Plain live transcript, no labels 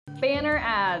Banner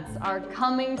ads are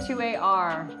coming to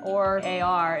AR, or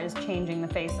AR is changing the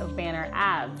face of banner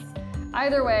ads.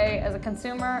 Either way, as a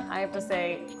consumer, I have to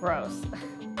say, gross.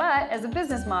 But as a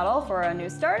business model for a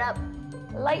new startup,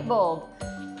 Lightbulb.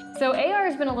 So AR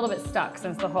has been a little bit stuck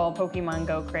since the whole Pokemon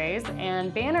Go craze,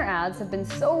 and banner ads have been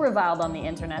so reviled on the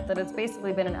internet that it's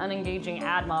basically been an unengaging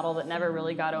ad model that never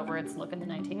really got over its look in the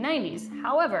 1990s.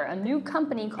 However, a new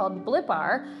company called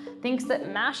Blippar thinks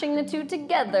that mashing the two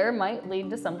together might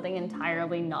lead to something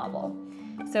entirely novel.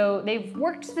 So they've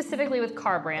worked specifically with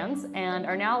car brands and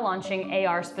are now launching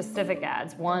AR-specific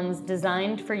ads, ones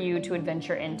designed for you to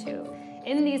adventure into.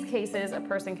 In these cases, a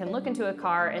person can look into a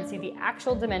car and see the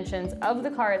actual dimensions of the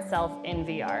car itself in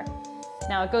VR.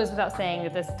 Now, it goes without saying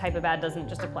that this type of ad doesn't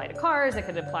just apply to cars, it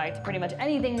could apply to pretty much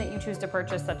anything that you choose to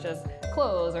purchase, such as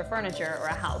clothes or furniture or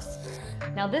a house.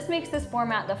 Now, this makes this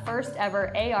format the first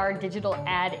ever AR digital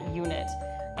ad unit,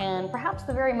 and perhaps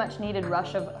the very much needed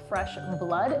rush of fresh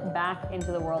blood back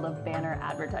into the world of banner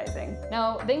advertising.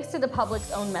 Now, thanks to the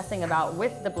public's own messing about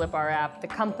with the Blippar app, the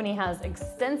company has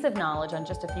extensive knowledge on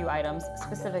just a few items,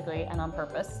 specifically and on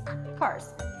purpose,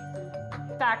 cars.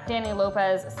 In fact, Danny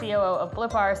Lopez, COO of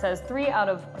Blippar, says 3 out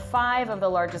of 5 of the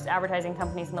largest advertising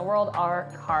companies in the world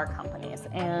are car companies.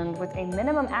 And with a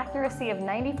minimum accuracy of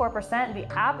 94%, the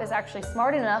app is actually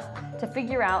smart enough to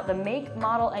figure out the make,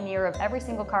 model, and year of every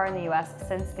single car in the US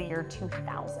since the year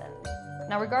 2000.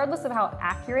 Now, regardless of how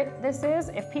accurate this is,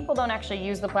 if people don't actually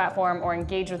use the platform or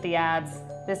engage with the ads,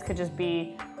 this could just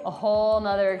be a whole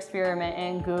nother experiment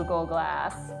in Google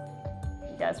Glass.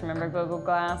 You guys remember Google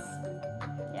Glass?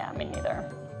 Yeah, me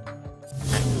neither.